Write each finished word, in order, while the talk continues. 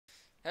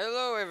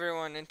Hello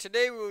everyone, and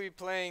today we'll be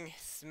playing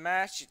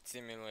Smash It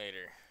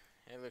Simulator.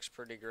 It looks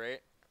pretty great.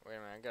 Wait a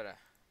minute, I gotta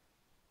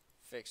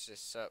fix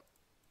this up.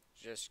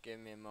 Just give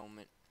me a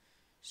moment.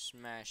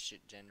 Smash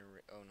it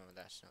generate. Oh no,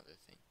 that's not the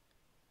thing.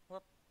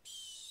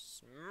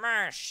 Whoops.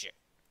 Smash it!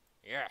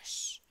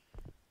 Yes!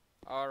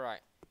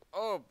 Alright.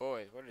 Oh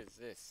boy, what is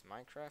this?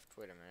 Minecraft?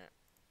 Wait a minute.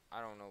 I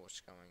don't know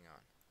what's going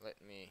on. Let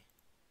me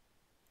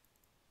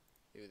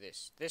do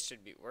this. This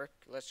should be work.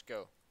 Let's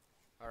go.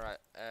 Alright,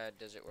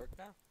 does it work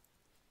now?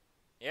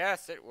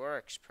 Yes, it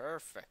works.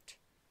 Perfect.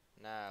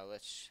 Now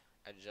let's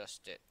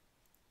adjust it.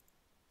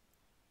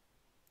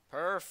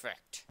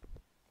 Perfect.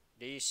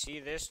 Do you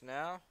see this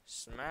now?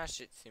 Smash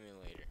It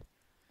Simulator.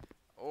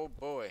 Oh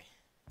boy.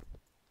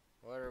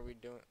 What are we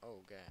doing?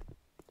 Oh god.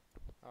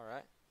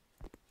 Alright.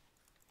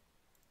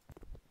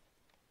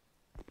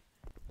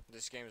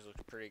 This game's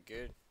looking pretty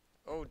good.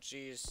 Oh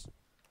jeez.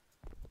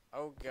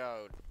 Oh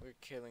god. We're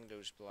killing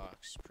those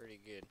blocks. Pretty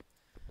good.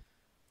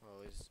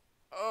 Oh,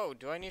 Oh,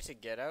 do I need to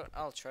get out?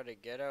 I'll try to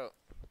get out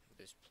of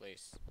this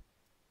place.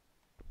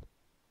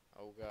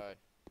 Oh god.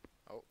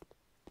 Oh.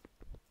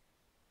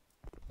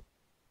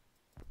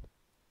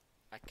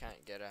 I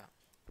can't get out.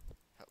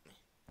 Help me.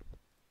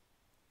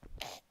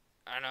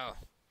 I know.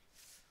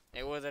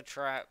 It was a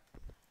trap.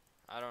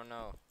 I don't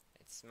know.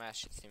 It's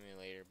Smash It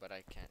Simulator, but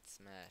I can't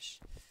smash.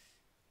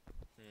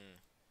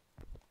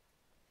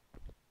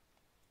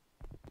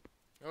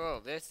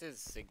 Oh, this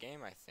is the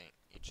game, I think.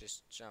 You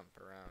just jump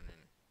around and...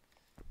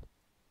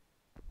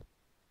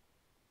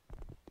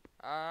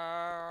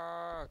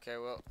 okay,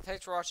 well,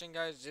 thanks for watching,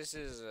 guys. This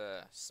is,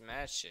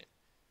 Smash It.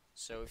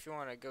 So, if you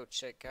want to go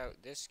check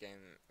out this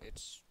game,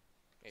 it's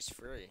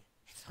free.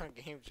 It's on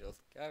Game Jolt.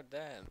 God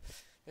damn.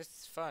 This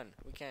is fun.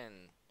 We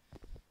can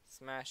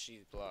smash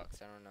these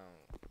blocks. I don't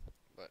know.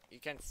 But you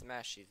can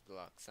smash these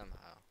blocks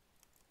somehow.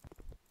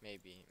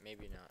 Maybe.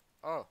 Maybe not.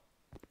 Oh!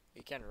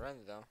 You can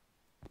run, though.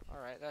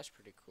 Alright, that's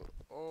pretty cool.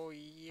 Oh,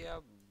 yeah,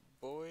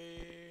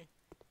 boy.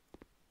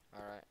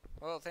 Alright.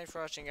 Well, thanks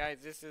for watching, guys.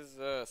 This is,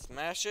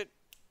 Smash It.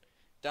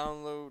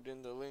 Download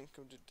in the link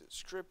of the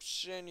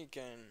description. You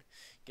can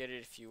get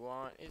it if you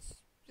want.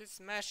 It's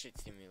Smash It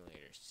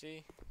Simulator.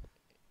 See?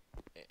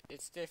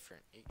 It's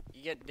different.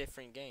 You get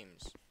different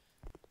games.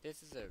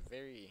 This is a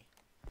very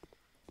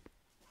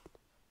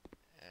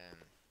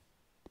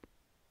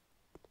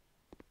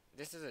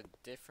this is a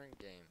different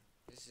game.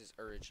 This is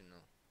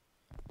original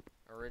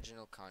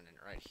content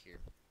right here.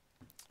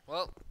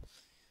 Well,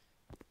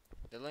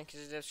 the link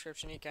is in the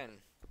description. You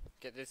can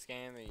get this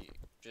game and you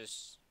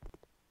just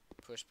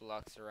push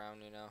blocks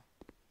around, you know,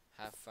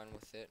 have fun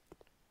with it.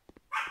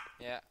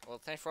 Yeah, well,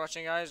 thanks for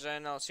watching, guys,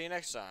 and I'll see you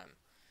next time.